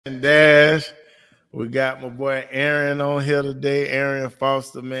And Dash. We got my boy Arian on here today, Arian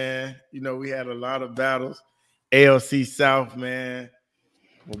Foster, man. You know, we had a lot of battles. ALC South, man.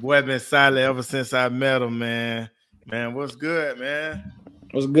 My boy been silent ever since I met him, man. Man, what's good, man?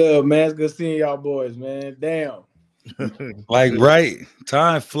 What's good, man? It's good seeing y'all boys, man. Damn. Like, right.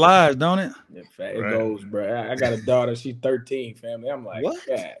 Time flies, don't it? Yeah, it goes, bro. I got a daughter. She's 13, family. I'm like, what?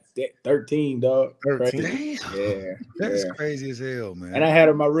 Yeah, 13, dog. 13? Crazy. Yeah. That's crazy as hell, man. And I had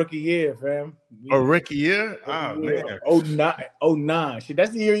her my rookie year, fam. Rookie year? Oh, man. 09. Shit,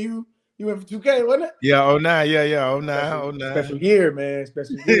 that's the year you went for 2K, wasn't it? Yeah, 09. Yeah. 09. Special year, man.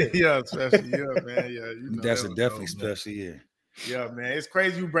 Special year. Yeah, special year, man. Yeah, that's a definitely special year. Yeah, man. It's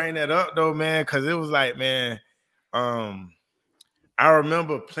crazy you bring that up, though, man, because it was like, man, I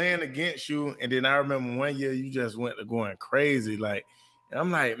remember playing against you, and then I remember one year you just went to going crazy. Like, and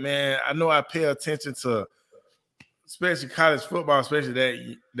I'm like, man, I know I pay attention to, especially college football, especially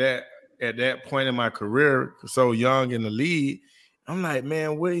that at that point in my career, so young in the league. I'm like,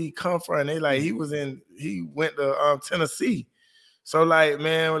 man, where he come from? And they like, he went to Tennessee. So like,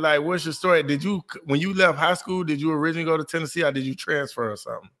 man, like, what's your story? When you left high school, did you originally go to Tennessee or did you transfer or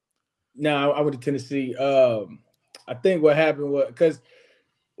something? No, I went to Tennessee. I think what happened was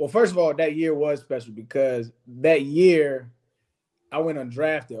first of all, that year was special because that year I went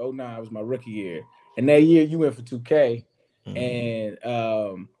undrafted. 09 was my rookie year. And that year you went for 2K. Mm-hmm.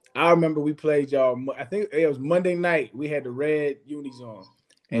 And I remember we played y'all. I think it was Monday night. We had the red unis on.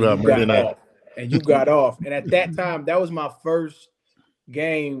 And you got off. And at that time, that was my first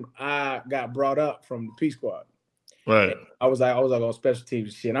game I got brought up from the P squad. Right. And I was like on special teams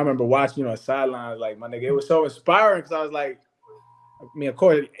and shit. And I remember watching, sidelines, like, my nigga, it was so inspiring because I was like, I mean, of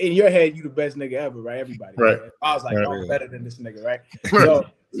course, in your head, you the best nigga ever, right? Everybody. Right. I was like, I'm better than this nigga, right?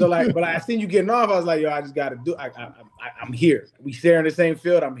 So like, but I seen you getting off. I was like, yo, I just got to do. I'm here. We sharing the same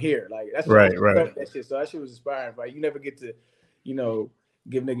field. I'm here. Like that's what right. That shit. So that shit was inspiring. Right? You never get to,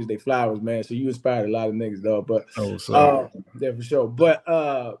 give niggas their flowers, man. So you inspired a lot of niggas, though. But yeah, for sure. But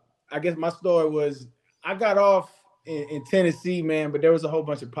I guess my story was I got off in Tennessee, man. But there was a whole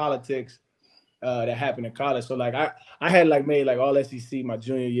bunch of politics that happened in college. So like I had like made like all SEC my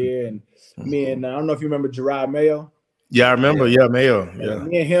junior year, and me and I don't know if you remember Gerard Mayo. Yeah, I remember. Yeah, Mayo. Yeah,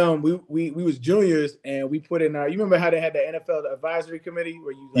 me and him, we was juniors, and we put in our. You remember how they had the NFL advisory committee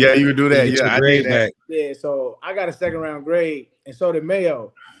where you? Like, you would do that. Yeah, I did that. Yeah, so I got a second round grade, and so did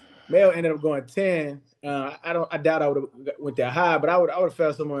Mayo. Mayo ended up going 10. I doubt I would have went that high, but I would have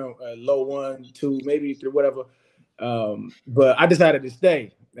felt somewhere low 1, 2, maybe 3, whatever. But I decided to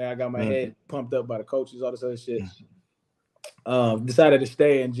stay. I got my head pumped up by the coaches, all this other shit. Decided to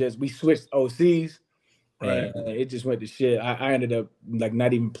stay and we switched OCs. Right. And it just went to shit. I ended up like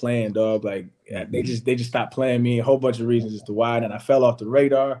not even playing, dog. Like they just stopped playing me. A whole bunch of reasons as to why. And I fell off the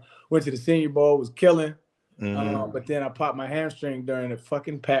radar. Went to the Senior Bowl, was killing. But then I popped my hamstring during the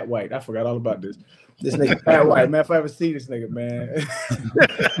fucking Pat White. I forgot all about this. This nigga Pat White, man. If I ever see this nigga, man,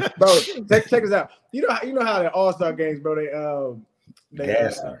 bro, check us out. You know how the All-Star games, bro.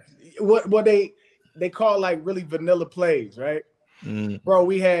 They call like really vanilla plays, right? Bro,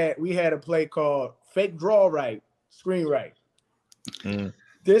 we had a play called fake draw right, screen right.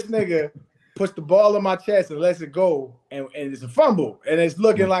 This nigga puts the ball in my chest and lets it go, and it's a fumble, and it's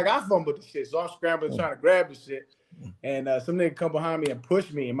looking like I fumbled the shit. So I'm scrambling trying to grab the shit, and some nigga come behind me and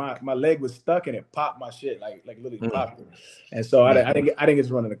push me, and my leg was stuck, and it popped my shit like literally popped it. And so I didn't get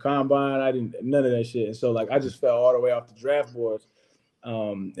to run in the combine. I didn't none of that shit. And so like I just fell all the way off the draft boards.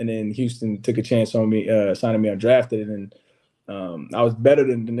 And then Houston took a chance on me, signing me undrafted, and I was better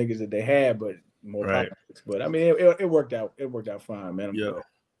than the niggas that they had, but more politics. But I mean, it worked out. It worked out fine, man.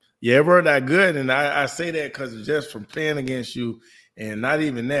 Yeah, it worked out good, and I say that because just from playing against you, and not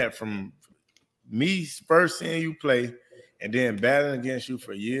even that, from me first seeing you play, and then battling against you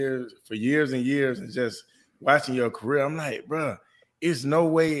for years and years, and just watching your career, I'm like, bro, it's no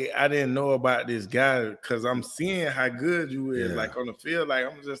way I didn't know about this guy because I'm seeing how good you is, like on the field. Like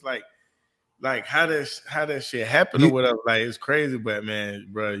I'm just like how that shit happened or whatever. Like it's crazy, but man,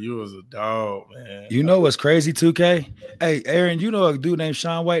 bro, you was a dog, man. You know what's crazy, 2K? Hey, Aaron, you know a dude named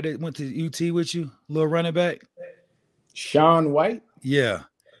Sean White that went to UT with you, little running back? Sean White? Yeah,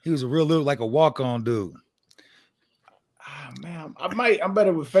 he was a real little like a walk-on dude. Ah, man, I'm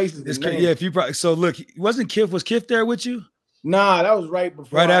better with faces. Yeah, if you probably look, was Kiff there with you? Nah, that was right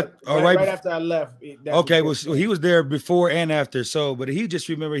before. Right after I left. Okay, well, he was there before and after. So, but he just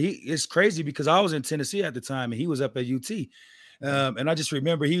remember it's crazy because I was in Tennessee at the time and he was up at UT, And I just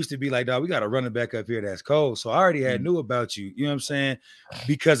remember he used to be like, dog, we got a running back up here that's cold. So I already had knew about you, you know what I'm saying,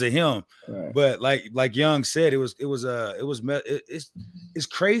 because of him. Right. But like Young said, it's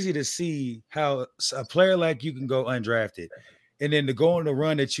crazy to see how a player like you can go undrafted, and then to go on the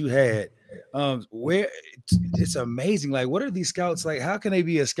run that you had. Where it's amazing. Like, what are these scouts like? How can they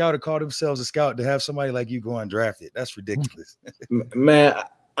be a scout or call themselves a scout to have somebody like you go undrafted? That's ridiculous. Man,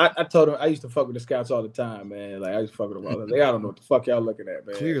 I told him I used to fuck with the scouts all the time, man. Like, I used to fuck with them all the time. Like, I don't know what the fuck y'all looking at,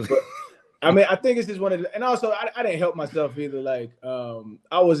 man. Clearly. But, I mean, I think it's just one of the, and also I didn't help myself either. Like,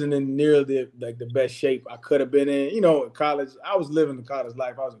 I wasn't in nearly the best shape I could have been in. You know, in college, I was living the college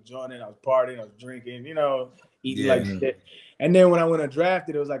life. I was enjoying it. I was partying. I was drinking. You know, eating like shit. And then when I went undrafted,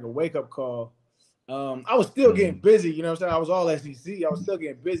 it was like a wake up call. I was still getting busy. You know what I'm saying? I was all SEC. I was still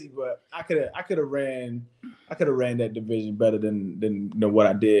getting busy, but I could have ran that division better than what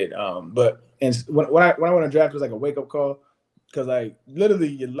I did. But when I went undrafted, it was like a wake up call. Because, like,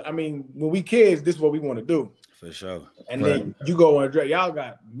 literally, I mean, when we kids, this is what we want to do. For sure. And then you go on draft. Y'all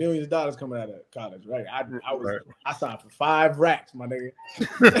got millions of dollars coming out of college, right? I signed for 5 racks, my nigga.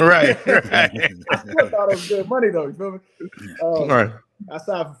 Right. I still thought it was good money, though. You feel me? Right. I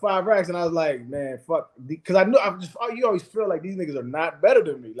signed for 5 racks, and I was like, man, fuck. Because I knew you always feel like these niggas are not better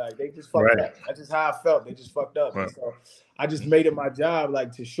than me. Like, they just fucked up. That's just how I felt. They just fucked up. Right. So I just made it my job,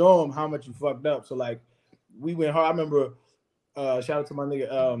 like, to show them how much you fucked up. So, like, we went hard. I remember. Shout out to my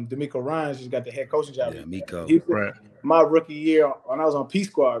nigga D'Amico Ryan, just got the head coaching job. Yeah, Miko. My rookie year when I was on P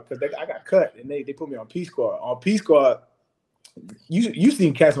Squad, because I got cut and they put me on P Squad. On P Squad, you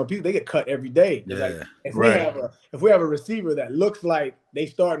seen cats on P, they get cut every day. Yeah. Like, if we have a receiver that looks like they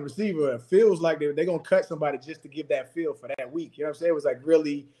starting receiver, it feels like they're gonna cut somebody just to give that feel for that week. You know what I'm saying? It was like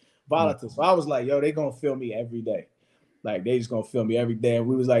really volatile. So I was like, yo, they gonna feel me every day. Like, they just gonna feel me every day. And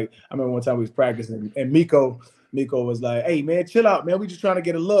we was like, I remember one time we was practicing and Miko was like, hey, man, chill out, man. We just trying to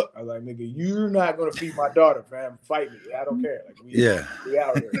get a look. I was like, nigga, you're not going to feed my daughter, fam. Fight me. I don't care. Like, we out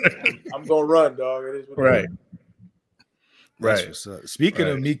here. I'm going to run, dog. It is what right. Right. Speaking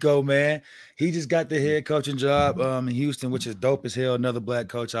of Miko, man, he just got the head coaching job in Houston, which is dope as hell. Another black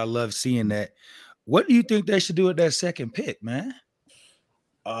coach. I love seeing that. What do you think they should do with that second pick, man?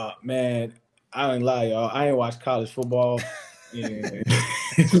 Man, I ain't lie, y'all. I ain't watched college football.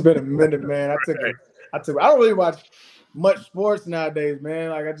 It's been a minute, man. I don't really watch much sports nowadays,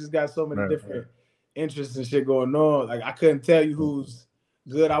 man. Like, I just got so many different interests and shit going on. Like, I couldn't tell you who's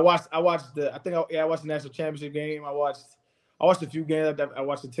good. I watched the national championship game. I watched a few games. I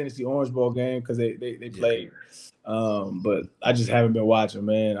watched the Tennessee Orange Bowl game because they played. But I just haven't been watching,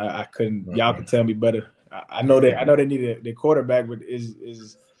 man. I couldn't. Y'all can tell me better. I know they need their quarterback, but is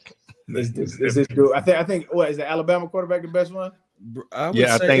this dude? I think what is the Alabama quarterback the best one? I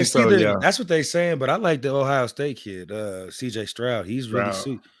think so. Yeah, that's what they saying. But I like the Ohio State kid, CJ Stroud. He's really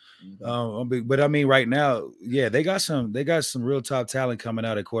sweet. But I mean, right now, they got some real top talent coming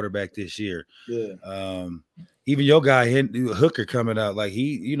out at quarterback this year. Yeah. Even your guy Hooker coming out, like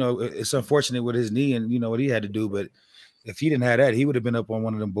it's unfortunate with his knee and what he had to do, but if he didn't have that, he would have been up on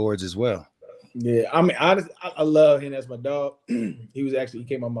one of them boards as well. Yeah, I mean, honestly, I love him as my dog. He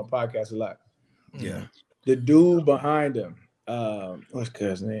came on my podcast a lot. Yeah. The dude behind him. What's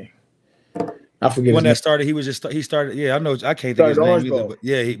his name? I forget. When that started, he started. Yeah, I know. I can't think of his name either. But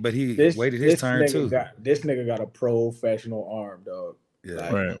yeah, he waited his turn too. This nigga got a professional arm, dog.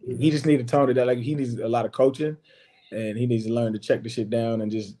 Yeah, like, he just need to tone it down. Like, he needs a lot of coaching, and he needs to learn to check the shit down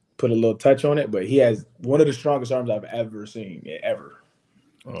and just put a little touch on it. But he has one of the strongest arms I've ever seen, ever.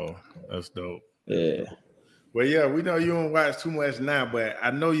 Oh, that's dope. Yeah. Well, yeah, we know you don't watch too much now, but I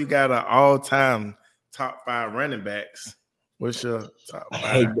know you got an all-time top 5 running backs. What's your top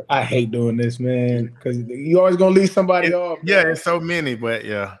 5? I hate doing this, man, because you always gonna leave somebody off. Yeah, it's so many, but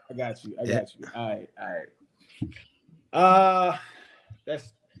yeah. I got you. All right.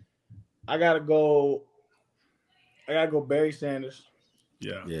 I gotta go Barry Sanders.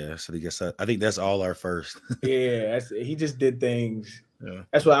 Yeah. So I think that's all our first. Yeah, he just did things. Yeah.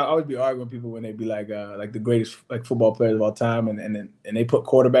 That's why I always be arguing with people when they be like the greatest football players of all time, and they put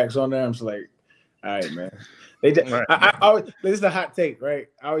quarterbacks on there. I'm just like, all right, man. I always, this is a hot take, right?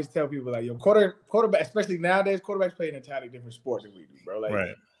 I always tell people like, yo, quarterback, especially nowadays, quarterbacks play an entirely different sport than we do, bro.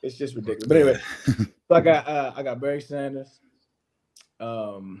 Like, it's just ridiculous. But anyway, so I got Barry Sanders,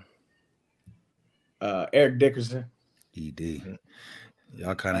 Eric Dickerson, ED.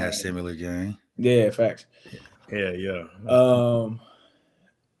 Y'all kind of have similar game. Yeah, facts. Yeah.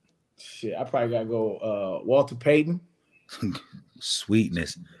 Shit, I probably gotta go Walter Payton.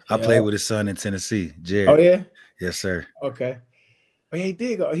 Sweetness. I played with his son in Tennessee, Jared. Oh yeah? Yes, sir. Okay. Oh yeah, he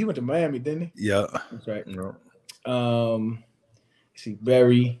did go. He went to Miami, didn't he? Yeah. That's right. No. see,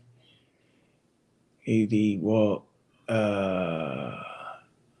 Berry.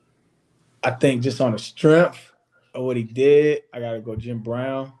 I think just on the strength of what he did, I gotta go Jim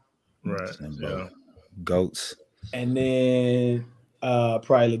Brown. Right. Yeah. Goats. And then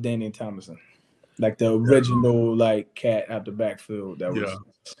probably LaDainian Tomlinson. Like the original like cat out the backfield. That was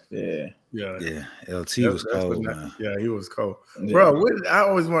Yeah. LT was cold, man. Yeah, he was cold. Yeah. Bro, I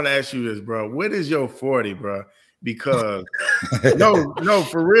always want to ask you this, bro. What is your 40, bro? Because no,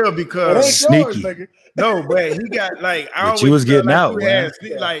 for real, because sneaky. No, but he got like I always you was getting like out, man.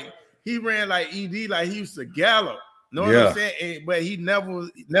 Like he ran like ED, like he used to gallop. Know what I'm saying? But he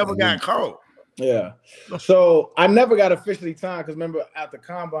never got caught. Yeah. So I never got officially timed because remember at the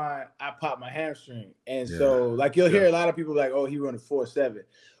combine I popped my hamstring, and so like you'll hear a lot of people like, oh, he running 4.7,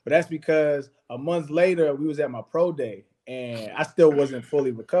 but that's because a month later we was at my pro day and I still wasn't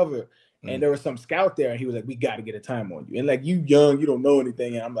fully recovered. And there was some scout there, and he was like, "We got to get a time on you." And like, you young, you don't know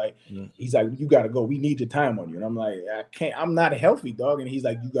anything. And I'm like, he's like, "You got to go. We need your time on you." And I'm like, "I can't. I'm not a healthy dog." And he's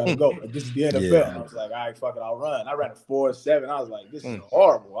like, "You got to go. Like, this is the NFL." Yeah. And I was like, "All right, fuck it, I'll run." I ran a 4.7. I was like, "This is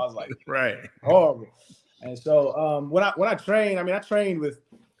horrible." I was like, horrible. And so when I trained, I trained with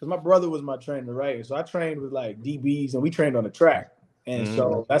because my brother was my trainer, right? So I trained with like DBs, and we trained on the track. And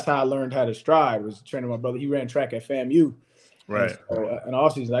so that's how I learned how to stride. Was training with my brother. He ran track at FAMU. Right. So, in the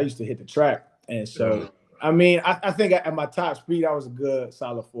offseason, I used to hit the track. And so, I think at my top speed, I was a good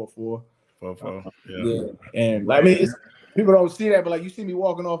solid 4.4. 4.4. Yeah. And like, people don't see that, but like you see me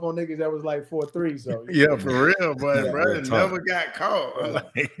walking off on niggas that was like 4.3. So yeah, for real, but brother never got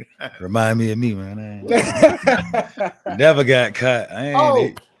caught. Remind me of me, man. Never got caught.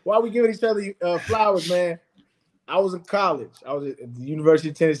 Why we giving each other flowers, man? I was in college. I was at the University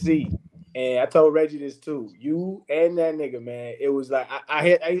of Tennessee. And I told Reggie this too. You and that nigga, man. It was like I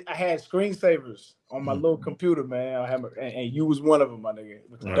had screensavers on my little computer, man. And you was one of them, my nigga,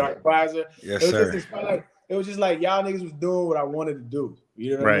 with the dark visor. Yes, sir. It was just like y'all niggas was doing what I wanted to do.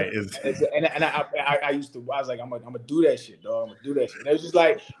 You know what I mean? And I used to. I was like, I'm gonna do that shit, dog. I'm gonna do that shit. And it was just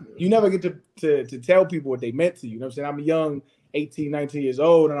like you never get to tell people what they meant to you. You know what I'm saying? I'm a young 18, 19 years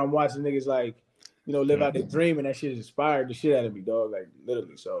old, and I'm watching niggas like, live out their dream, and that shit inspired the shit out of me, dog. Like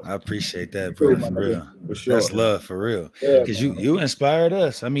literally. So I appreciate that, bro. For real. For sure. That's love, for real. Because you inspired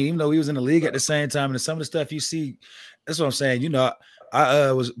us. I mean, even though we was in the league at the same time, and some of the stuff you see, that's what I'm saying.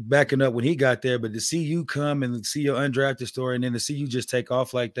 I was backing up when he got there, but to see you come and see your undrafted story, and then to see you just take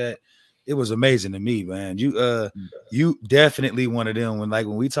off like that, it was amazing to me, man. You definitely one of them.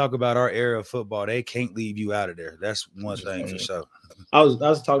 When we talk about our era of football, they can't leave you out of there. That's one thing for sure. I was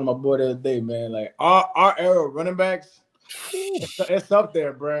talking to my boy the other day, man. Like our era of running backs, it's up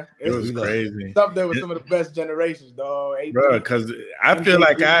there, bro. It was crazy. It's up there with some of the best generations, dog. Bro, because I feel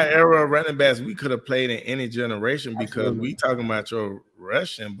like our era of running backs, we could have played in any generation because we talking about your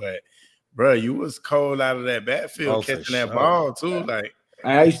rushing, but bro, you was cold out of that backfield catching that ball too, like.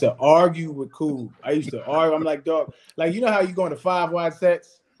 I used to argue with Cool. I'm like, dog, like you know how you go into 5 wide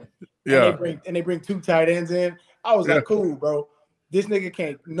sets? Yeah. And they bring 2 tight ends in. I was like, cool, bro. This nigga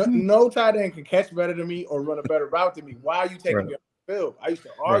can't. No tight end can catch better than me or run a better route than me. Why are you taking me off the field? I used to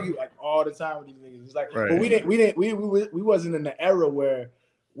argue like all the time with these niggas. It's like, but we wasn't in the era where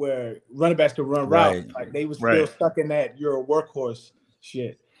running backs could run routes. Like they was still stuck in that you're a workhorse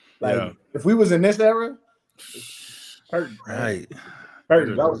shit. Like if we was in this era, hurting. Right. I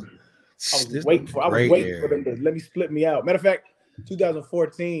was waiting for them to let me split me out. Matter of fact,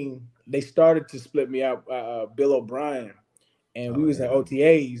 2014, they started to split me out. Bill O'Brien, and we was at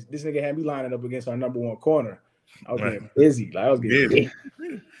OTAs. This nigga had me lining up against our number 1 corner. I was getting busy. Like I was getting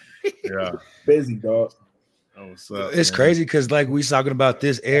busy, dog. It's crazy because like we talking about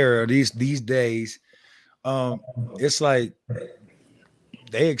this era, these days, it's like.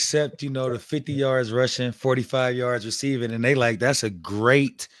 They accept, the 50 yards rushing, 45 yards receiving, and they like, that's a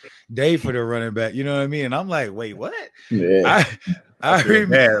great day for the running back. You know what I mean? And I'm like, wait, what? Yeah. I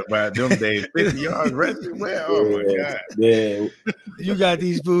remember about them days, 50 yards rushing. Well, oh my God. Yeah. You got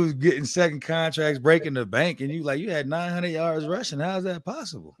these fools getting second contracts, breaking the bank, and you had 900 yards rushing. How's that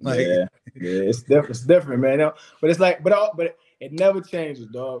possible? Like, it's different, man. But it's like, but it never changes,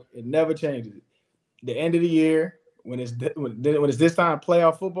 dog. It never changes. The end of the year. When it's this time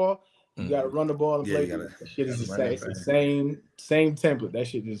playoff football, you gotta run the ball and play. That shit is the same. It's the same template. That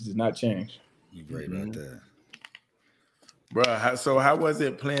shit just does not change. You right about that, bro. So how was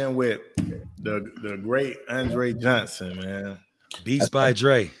it playing with the great Andre Johnson, man? Beats by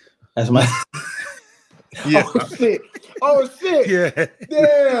Dre. That's my. Yeah. Oh shit. Yeah.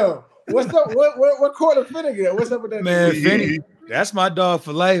 Damn. What's up? What quarter Finnegan? What's up with that? Man, That's my dog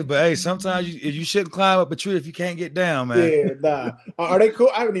for life. But hey, sometimes you shouldn't climb up a tree if you can't get down, man. Yeah, nah. Are they cool?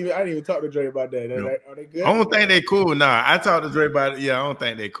 I didn't even talk to Dre about that. Are they good? I don't think they cool. Nah, I talked to Dre about it. Yeah, I don't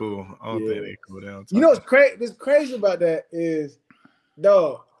think they cool. I don't think they cool. You know what's crazy? What's crazy about that is,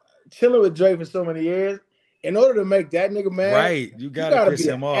 dog, chilling with Dre for so many years. In order to make that nigga mad, right? You gotta piss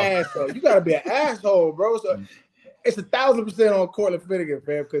him off. Asshole. You gotta be an asshole, bro. So it's 1,000% on Cortland Finnegan,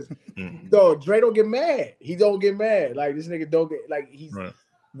 fam. Because dog, Dre don't get mad. He don't get mad. Like this nigga don't get like he's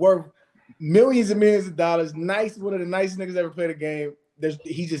worth millions and millions of dollars. Nice, one of the nicest niggas ever played a game.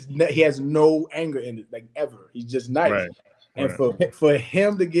 He has no anger in it, like ever. He's just nice. Right. And for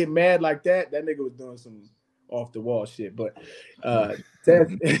him to get mad like that nigga was doing some off the wall shit. But to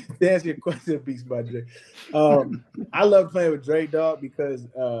answer your question, Beast by Dre. I love playing with Dre, dog, because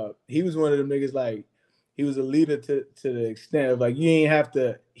he was one of them niggas, like he was a leader to the extent of like he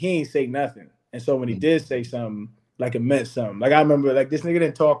ain't say nothing. And so when he did say something, like it meant something. Like I remember, like this nigga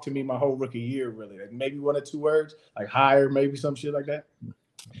didn't talk to me my whole rookie year, really. Like maybe 1 or 2 words, like higher, maybe some shit like that.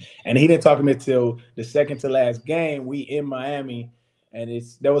 And he didn't talk to me until the second to last game. We in Miami, and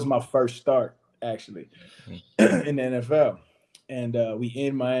that was my first start actually in the NFL. And we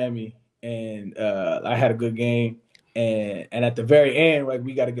in Miami, and I had a good game. And at the very end, like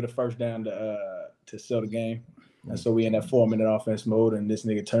we got to get a first down to seal the game. And so we in that 4-minute offense mode, and this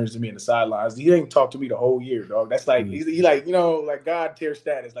nigga turns to me in the sidelines. He didn't talk to me the whole year, dog. That's like he like, you know, like God tier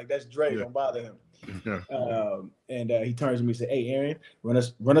status. Like that's Dre. Don't bother him. And he turns to me and said, "Hey, Arian, run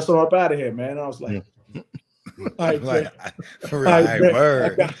us on up out of here, man." And I was like, "All right,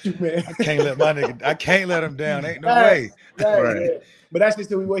 word. I got you, man. I can't let him down. Ain't no way." Right. Yeah. But that's just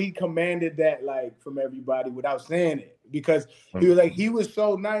the way he commanded that, like from everybody without saying it, because he was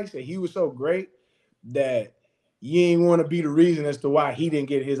so nice and he was so great that you ain't want to be the reason as to why he didn't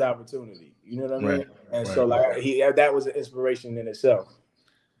get his opportunity. You know what I mean? Right. And so like that was an inspiration in itself.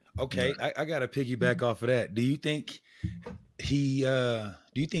 Okay, I got to piggyback off of that. Do you think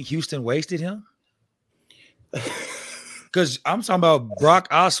Houston wasted him? Because I'm talking about Brock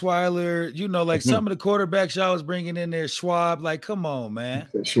Osweiler, you know, like some of the quarterbacks y'all was bringing in there, Schwab. Like, come on, man.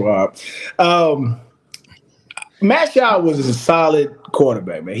 Schwab. Matt Schaub was a solid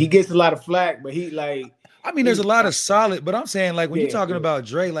quarterback, man. He gets a lot of flack, but there's a lot of solid, but I'm saying, like, when you're talking about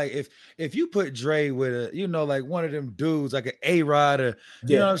Dre, like, if you put Dre with a, you know, like one of them dudes, like an A-Rod, or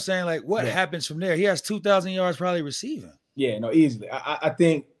you know what I'm saying? Like, what happens from there? He has 2,000 yards probably receiving. Yeah, no, easily. I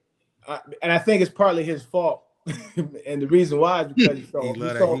think it's partly his fault. And the reason why is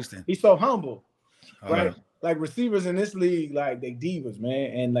because he's so humble, right? Like receivers in this league, like they divas,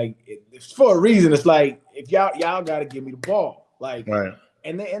 man. And like it's for a reason. It's like if y'all got to give me the ball, like,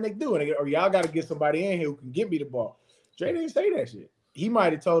 and they do it, or y'all got to get somebody in here who can give me the ball. Dre didn't say that shit. He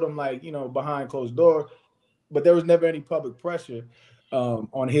might have told him, like, you know, behind closed door, but there was never any public pressure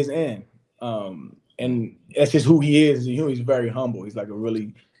on his end. And that's just who he is. He's very humble. He's like a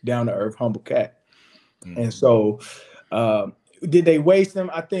really down to earth, humble cat. And so, did they waste him?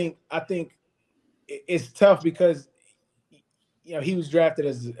 I think it's tough because, you know, he was drafted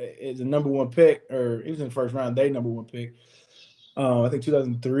as a number 1 pick, or he was in the first round. They number 1 pick. I think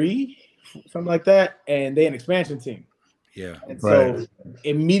 2003, something like that, and they an expansion team. Yeah. And so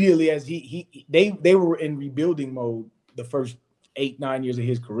immediately as they were in rebuilding mode the first 8-9 years of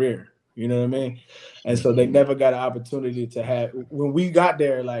his career. You know what I mean? And so they never got an opportunity to have, when we got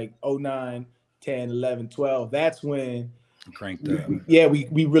there, like 09, 10, 11, 12, that's when cranked up.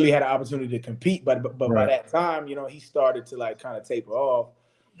 We really had an opportunity to compete, but by that time, you know, he started to like kind of taper off.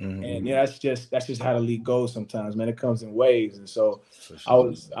 And yeah, that's just how the league goes sometimes, man. It comes in waves. And so I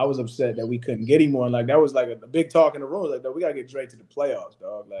was upset that we couldn't get him on. Like that was like a big talk in the room. Like, we gotta get Drake to the playoffs,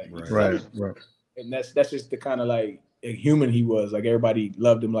 dog. Like right. And that's just the kind of like a human he was. Like everybody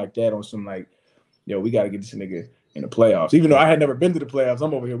loved him like that on some like, yo, we gotta get this nigga in the playoffs. Even though I had never been to the playoffs,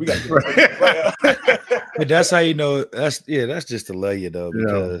 I'm over here. We gotta get this nigga in the playoffs. But that's how you know that's just to love you though,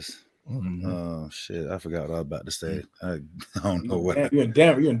 because oh shit, I forgot what I was about to say. I don't know what. You're in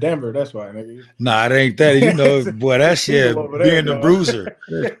Denver. You're in Denver. That's why, nigga. Nah, it ain't that. You know, boy, that shit being the bruiser.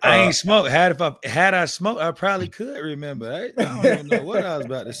 I ain't smoked. Had I smoked, I probably could remember. I don't even know what I was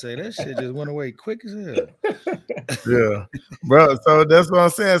about to say. That shit just went away quick as hell. Yeah, bro. So that's what I'm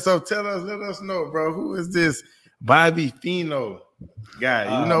saying. So let us know, bro. Who is this Bobby Fino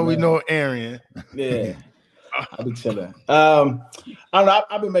guy? You know, we know Arian. Yeah. I've been chilling. I don't know.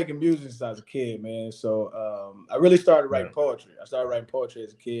 I've been making music since I was a kid, man. So I really started writing poetry. I started writing poetry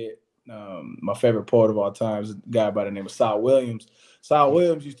as a kid. My favorite poet of all time is a guy by the name of Saul Williams. Saul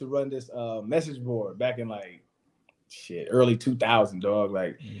Williams used to run this message board back in like early 2000, dog.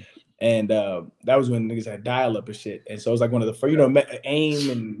 Like, And that was when niggas had dial up and shit. And so it was like one of the first, AIM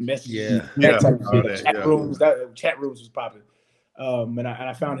and messages, that type of shit. Like chat rooms, chat rooms was popping. And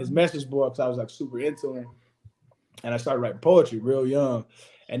I found his message board because I was like super into him. And I started writing poetry real young.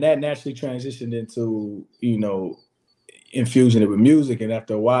 And that naturally transitioned into, infusing it with music. And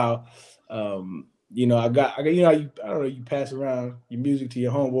after a while, you pass around your music to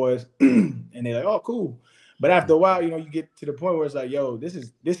your homeboys and they're like, oh, cool. But after a while, you get to the point where it's like, yo, this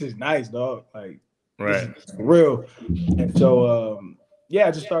is nice, dog. Like, this is real. And so,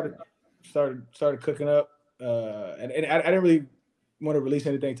 I just started cooking up. And I didn't really want to release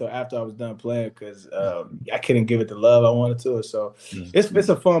anything until after I was done playing because I couldn't give it the love I wanted to. So it's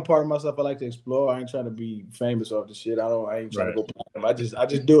a fun part of myself I like to explore. I ain't trying to be famous off the shit. I ain't trying to go platinum. I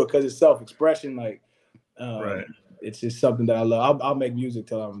just do it because it's self-expression. Like, it's just something that I love. I'll make music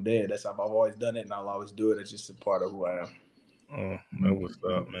till I'm dead. That's how I've always done it, and I'll always do it. It's just a part of who I am. Oh, that was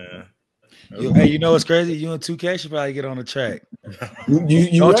up, man. Hey, you know what's crazy? You and 2K should probably get on the track.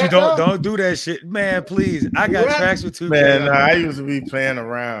 Don't do that shit, man. Please, I got tracks with 2K. Man, I used to be playing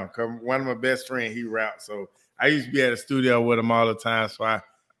around. Cause one of my best friends, he raps, so I used to be at the studio with him all the time. So I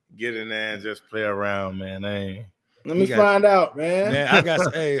get in there and just play around, man. Let me find out, man. Man,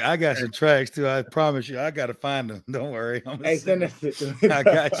 I got some tracks too. I promise you, I gotta find them. Don't worry. Send that shit to me. I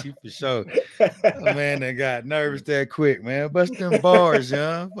got you for sure. Oh, man, they got nervous that quick, man. Bust them bars,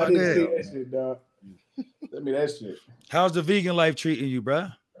 young. I didn't see that shit, dog. Send me that shit. How's the vegan life treating you, bro?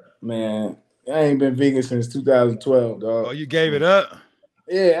 Man, I ain't been vegan since 2012, dog. Oh, you gave it up?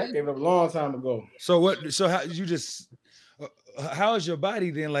 Yeah, I gave it up a long time ago. So how you just? How is your body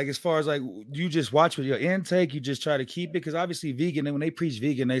then? Like, as far as like, you just watch with your intake, you just try to keep it? Because obviously vegan, and when they preach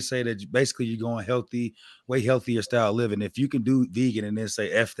vegan, they say that basically you're going healthy, way healthier style of living. If you can do vegan and then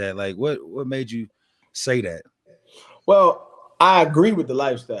say F that, like what made you say that? Well, I agree with the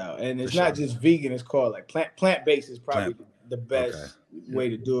lifestyle, and it's not just vegan, it's called like plant-based is probably the best way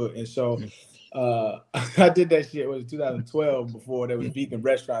to do it. And so I did that shit. It was 2012 before there was vegan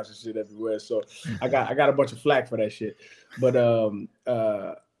restaurants and shit everywhere. So I got a bunch of flack for that shit. But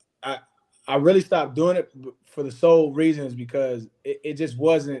I really stopped doing it for the sole reasons because it just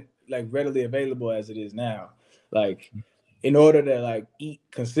wasn't like readily available as it is now. Like, in order to like eat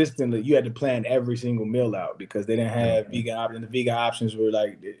consistently, you had to plan every single meal out because they didn't have vegan options. The vegan options were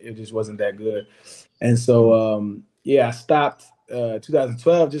like it just wasn't that good. And so I stopped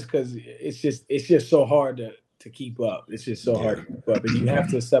 2012 just because it's just so hard to keep up. It's just so hard to keep up, and you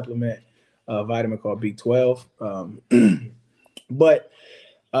have to supplement a vitamin called B12. But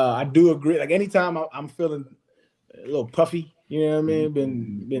I do agree. Like, anytime I'm feeling a little puffy, you know what I mean?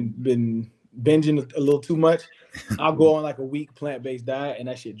 Been binging a little too much, I'll go on like a week plant-based diet, and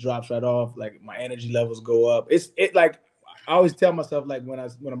that shit drops right off. Like, my energy levels go up. It's like I always tell myself, like, when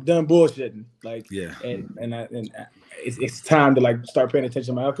I'm done bullshitting, like, and it's time to like start paying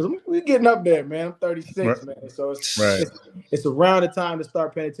attention to my health because we're getting up there, man. I'm 36, man. So it's around the time to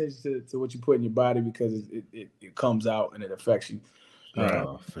start paying attention to what you put in your body because it comes out and it affects you.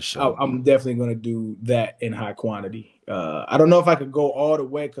 For sure. I'm definitely gonna do that in high quantity. I don't know if I could go all the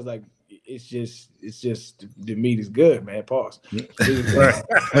way because like it's just the meat is good, man. Pause.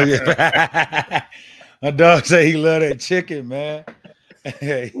 My dog say he love that chicken, man.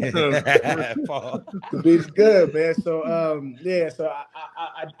 The meat's good, man. So so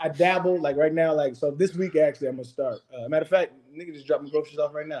I dabble like right now, like so this week actually I'm gonna start. Matter of fact, nigga just dropped my groceries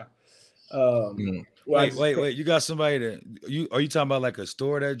off right now. Wait, you got somebody are you talking about like a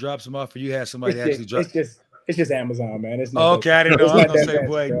store that drops them off, or you had somebody actually drop? It's just Amazon, man. It's not okay, I didn't know. I was gonna say,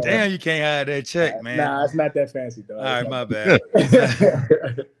 boy, dog. Damn, you can't hide that check, man. Nah, it's not that fancy, though. All right, my bad.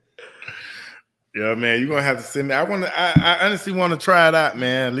 Yeah, man, you're gonna have to send me. I honestly want to try it out,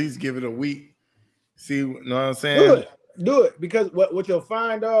 man. At least give it a week. See, you know what I'm saying? Do it. Because what you'll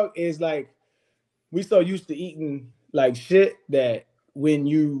find, dog, is like we so used to eating like shit that when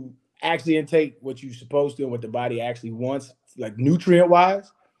you actually intake what you're supposed to and what the body actually wants, like nutrient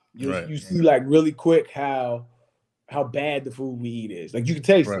wise, you see like really quick how bad the food we eat is. Like you can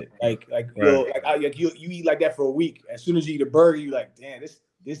taste it. You eat like that for a week. As soon as you eat a burger, you're like, damn, this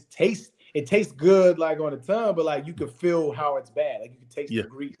tastes. It tastes good like on the tongue, but like you can feel how it's bad. Like you can taste the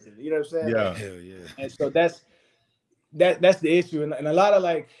grease. You know what I'm saying? Yeah. Like, hell yeah. And so that's the issue. And a lot of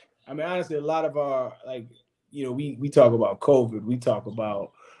like, I mean, honestly, a lot of our like, we talk about COVID. We talk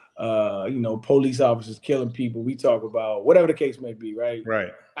about police officers killing people. We talk about whatever the case may be, right?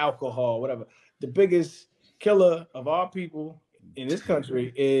 Right. Alcohol, whatever. The biggest killer of our people in this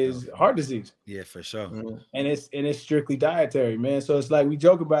country is heart disease. Yeah, for sure. And it's strictly dietary, man. So it's like we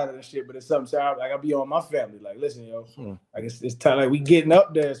joke about it and shit, but it's something. So I be on my family, like, listen, yo, like it's time, like we getting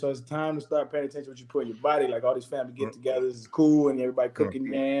up there, so it's time to start paying attention to what you put in your body. Like all these family get-togethers is cool, and everybody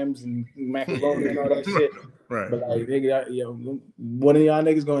cooking yams and macaroni and all that shit. Right. But like, one of y'all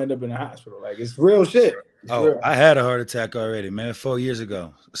niggas gonna end up in the hospital. Like it's real shit. I had a heart attack already, man, 4 years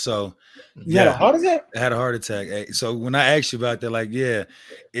ago. So you had a heart attack? I had a heart attack. So when I asked you about that, like, yeah,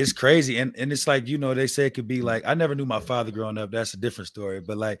 it's crazy. And it's like, they say it could be like, I never knew my father growing up. That's a different story.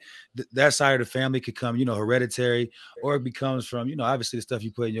 But like that side of the family could come, hereditary, or it becomes from, obviously the stuff you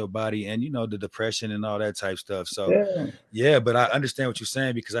put in your body and, the depression and all that type stuff. So yeah, but I understand what you're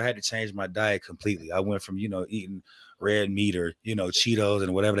saying because I had to change my diet completely. I went from, eating red meat or Cheetos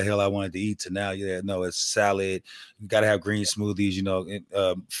and whatever the hell I wanted to eat to now it's salad. You got to have green smoothies,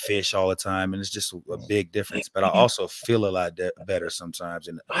 fish all the time, and it's just a big difference. But I also feel a lot better sometimes.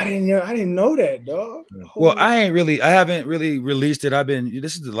 And I didn't know that, dog. Well, I haven't really released it.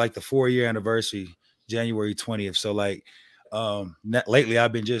 This is like the 4-year anniversary, January 20th. So like lately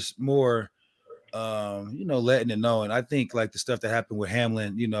I've been just more letting it know. And I think like the stuff that happened with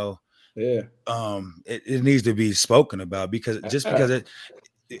Hamlin, it needs to be spoken about because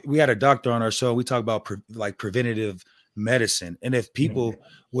we had a doctor on our show. We talk about preventative medicine, and if people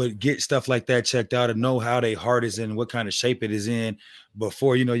would get stuff like that checked out and know how their heart is in, what kind of shape it is in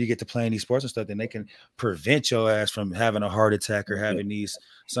before you get to playing these sports and stuff, then they can prevent your ass from having a heart attack or having these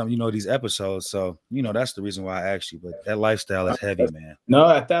episodes. So that's the reason why I asked you. But that lifestyle is heavy, man. No,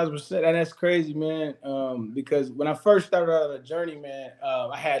 1,000%, and that's crazy, man. Because when I first started out on the journey, man,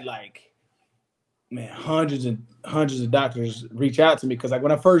 I had hundreds of doctors reach out to me because like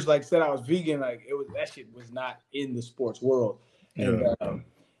when I first said I was vegan, like that shit was not in the sports world, and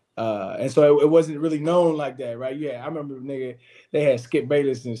so it wasn't really known like that, right? Yeah, I remember they had Skip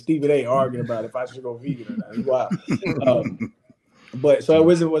Bayless and Stephen A. arguing about if I should go vegan or not. It was wild. But so it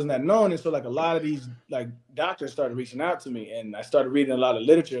wasn't that known, and so like a lot of these like doctors started reaching out to me, and I started reading a lot of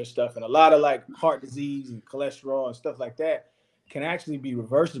literature and stuff, and a lot of like heart disease and cholesterol and stuff like that can actually be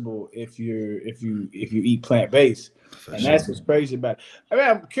reversible if you eat plant-based. And that's what's crazy about it. I mean,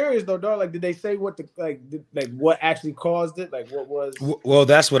 I'm curious though, dog. Like, did they say what what actually caused it? Like, what was? Well,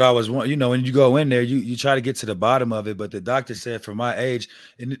 that's what I was. When you go in there, you try to get to the bottom of it. But the doctor said, for my age,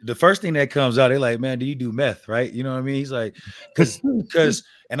 and the first thing that comes out, they're like, "Man, do you do meth?" Right? You know what I mean? He's like, because,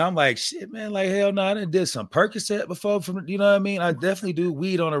 and I'm like, "Shit, man, like hell no, I done did some Percocet before. From you know what I mean? I definitely do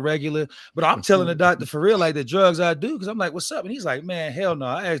weed on a regular, but I'm telling the doctor for real, like the drugs I do, because I'm like, what's up? And he's like, man, hell no.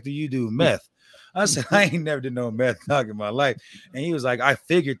 I asked, do you do meth? I said, I ain't never did no meth dog in my life. And he was like, I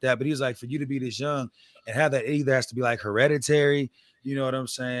figured that, but he was like, for you to be this young and have that, it either has to be like hereditary, you know what I'm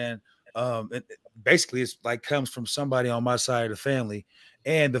saying? Basically, it's like comes from somebody on my side of the family.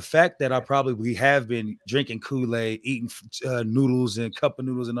 And the fact that we have been drinking Kool-Aid, eating noodles and cup of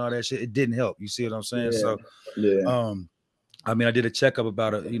noodles and all that shit, it didn't help. You see what I'm saying? I mean, I did a checkup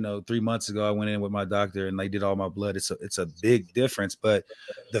about 3 months ago. I went in with my doctor and they did all my blood. It's a big difference. But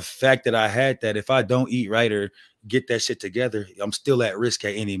the fact that I had that, if I don't eat right or get that shit together, I'm still at risk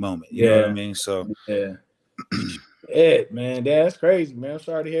at any moment. You know what I mean? So man, that's crazy, man. I'm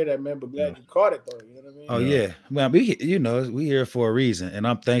sorry to hear that, man. But glad you caught it though. You know what I mean? Oh yeah, man. We here for a reason, and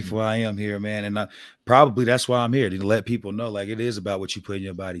I'm thankful I am here, man. And probably that's why I'm here, to let people know, like, it is about what you put in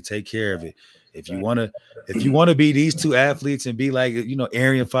your body. Take care of it. If you want to be these two athletes and be like,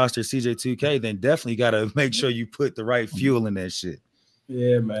 Arian Foster, CJ2K, then definitely got to make sure you put the right fuel in that shit.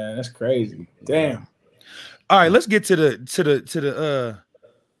 Yeah, man, that's crazy. Damn. All right, let's get to the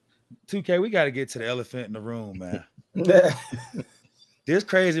 2K. We got to get to the elephant in the room, man. This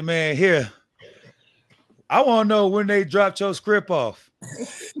crazy man here. I want to know when they dropped your script off.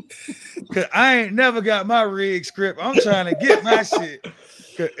 Cause I ain't never got my rig script. I'm trying to get my shit.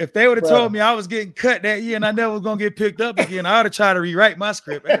 If they would have told me I was getting cut that year and I never was gonna get picked up again, I ought to try to rewrite my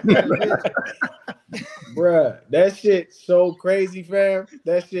script. Bruh, that shit so crazy, fam.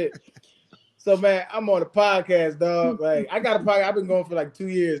 That shit. So man, I'm on a podcast, dog. Like, I got a podcast. I've been going for like 2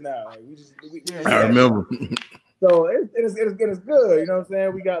 years now. Like, I remember. So it's good. You know what I'm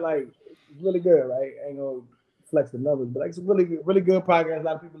saying? We got like really good, right? I ain't gonna flex the numbers, but like it's a really good podcast. A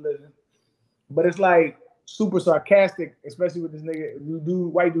lot of people listen, but it's like super sarcastic, especially with this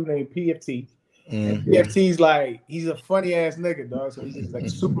white dude named PFT. And PFT's like, he's a funny ass nigga, dog. So he's just like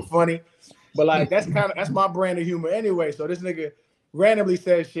super funny, but like that's my brand of humor anyway. So this nigga randomly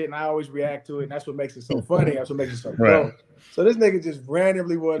says shit, and I always react to it, and that's what makes it so funny. That's what makes it so cool. So this nigga just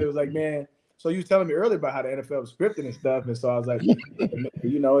randomly it was like, man. So you was telling me earlier about how the NFL was scripted and stuff, and so I was like,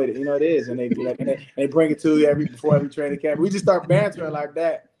 you know it is, and they be like, and they bring it to you before every training camp. We just start bantering like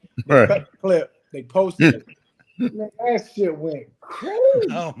that. They cut the clip, they posted it. Man, that shit went crazy.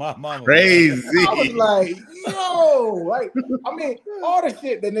 Oh, my mama. Crazy. I was like, yo, like, I mean, all the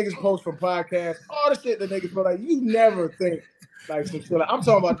shit that niggas post from podcasts, all the shit that niggas put, like, you never think, like, some shit. Like, I'm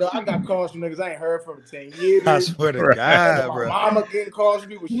talking about, dog, I got calls from niggas I ain't heard from in 10 years. I swear to God, my bro. mama getting calls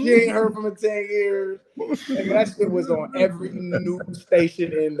from people she ain't heard from in 10 years. Nigga, that shit was on every news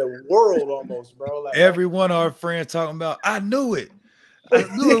station in the world almost, bro. Like, every one of our friends talking about, I knew it. I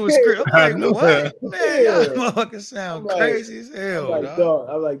knew it was scripted. I'm like, what? Man, y'all motherfucking sound crazy as hell. I'm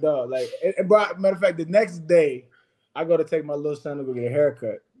like, dog. Like, and matter of fact, the next day, I go to take my little son to go get a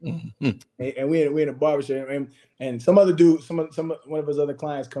haircut. And we in a barbershop, and some other dude, one of his other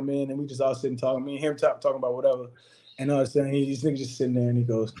clients come in, and we just all sitting talking. Me and him talking about whatever. And all of a sudden, this nigga just sitting there, and he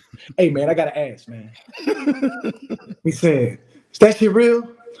goes, "Hey man, I gotta ask, man." He said, "Is that shit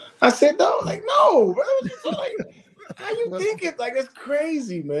real?" I said, "No, like no, bro." Like, how you think it? Like, it's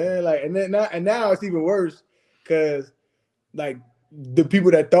crazy, man. Like, and now it's even worse because, like, the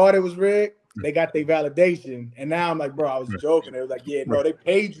people that thought it was rigged, they got their validation, and now I'm like, bro, I was joking. They was like, yeah, no, they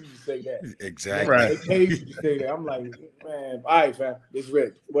paid you to say that. Exactly. Right. They paid you to say that. I'm like, man, all right, fam, it's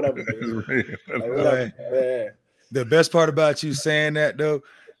rigged. Whatever. Like, whatever. Yeah. The best part about you saying that though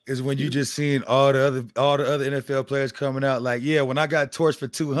is when you just seen all the other NFL players coming out like, yeah, when I got torched for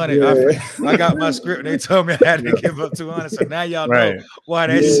 200, I got my script. They told me I had to give up 200. So now y'all know why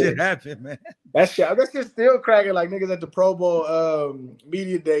that shit happened, man. That's shit still cracking like niggas at the Pro Bowl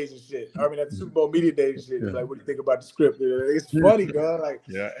media days and shit. I mean, at the Super Bowl media days and shit. Like, what do you think about the script? It's funny, bro. Like,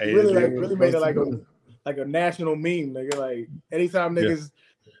 really made it like a national meme, nigga. Like, anytime niggas.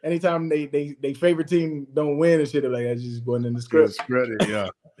 Anytime they favorite team don't win and shit, they're like, that's just going in the script. Yeah.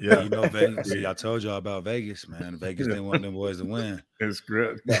 You know, Vegas. See, I told y'all about Vegas, man. Vegas didn't want them boys to win. It's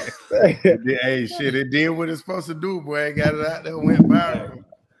script. Hey, shit, it did what it's supposed to do, boy. It got it out there, went viral.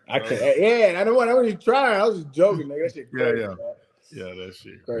 I can't. Yeah, I wasn't even trying. I was just joking, nigga. That shit crazy. Yeah, that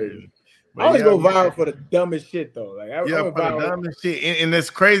shit crazy. I always go viral for the dumbest shit though. Like, I for the dumbest shit, and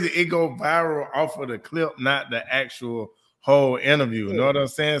it's crazy. It go viral off of the clip, not the actual whole interview. You know what I'm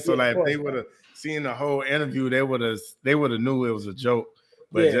saying? So like, if they would have seen the whole interview, they would have knew it was a joke.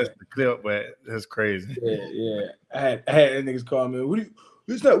 But just the clip, but that's crazy. Yeah. I had niggas call me. What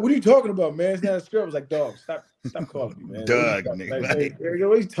are you talking about, man? It's not a script. I was like, dog, stop calling me, man. Doug, nigga. Like, what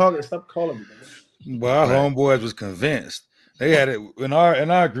are you talking? Stop calling me, man. Well, our homeboys was convinced. They had it in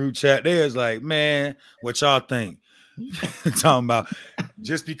our group chat. They was like, man, what y'all think? Talking about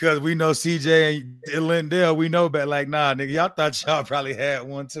just because we know CJ and Lendale, we know better. Like, nah, nigga, y'all thought y'all probably had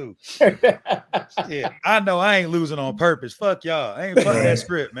one too. Yeah, I know I ain't losing on purpose. Fuck y'all. I ain't fuck that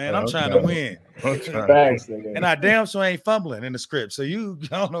script, man. I'm trying to win. Facts, and I damn sure ain't fumbling in the script. So I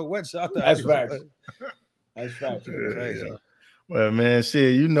don't know what y'all thought. That's facts. That's facts. Yeah. Well, man,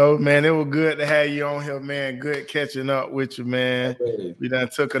 shit, you know, man, it was good to have you on here, man. Good catching up with you, man. We done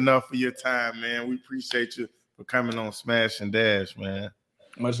took enough of your time, man. We appreciate you for coming on Smash and Dash, man.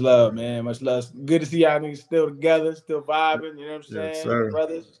 Much love, man. Much love. Good to see y'all niggas still together, still vibing. You know what I'm saying? Yes, sir.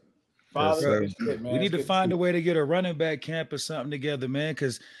 Brothers, fathers. Shit, man. We need to find a way to get a running back camp or something together, man,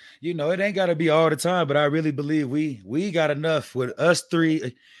 because, you know, it ain't got to be all the time, but I really believe we got enough with us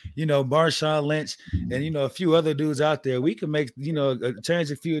three, you know, Marshawn Lynch and, you know, a few other dudes out there. We can make, you know,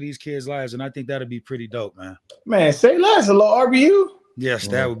 change a few of these kids' lives, and I think that'd be pretty dope, man. Man, say less, a little RBU. Yes,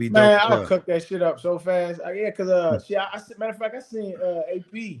 that would be dope. Man, I'll cook that shit up so fast. Because matter of fact, I seen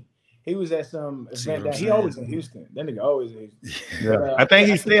AP. He was at some event that he always in Houston. That nigga always in Houston. Yeah. I think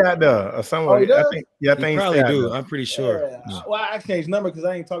he stay out there or somewhere. Oh, he does? I think he probably do. I'm pretty sure. Yeah. Well, I changed number because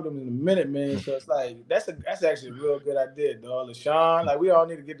I ain't talked to him in a minute, man. So it's like that's actually a real good idea, dog. LaShawn, like we all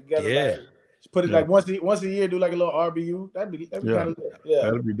need to get together. Yeah. Like, put it like once a year, do like a little RBU. That'd be kind of lit. Yeah.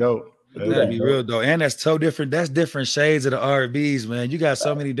 That'd be dope. That'd be real dope. And that's so different. That's different shades of the RBs, man. You got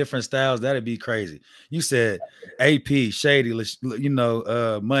so many different styles. That'd be crazy. You said AP, Shady, you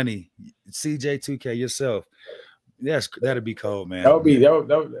know, Money, CJ2K, yourself. Yes, that'd be cold, man. That would be.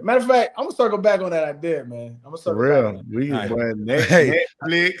 Matter of fact, I'm gonna circle back on that idea, man. I'm gonna circle back.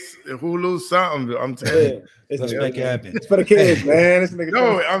 Netflix, Hulu, something. I'm telling you. Let's make it happen. It's for the kids, man.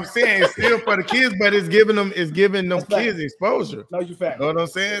 No, I'm saying it's still for the kids, but it's giving them kids exposure. No, you fact. Know what I'm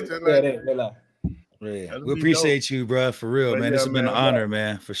saying? They lie. Yeah. We appreciate you, bro, for real, man. This has been an honor,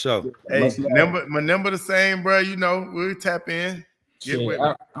 man, for sure. Hey, my number the same, bro. You know, we'll tap in. I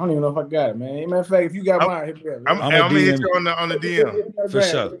don't even know if I got it, man. Matter of fact, if you got mine, hit me up. I'm gonna hit you on the DM. For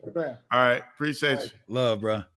sure. All right, appreciate you. Love, bro.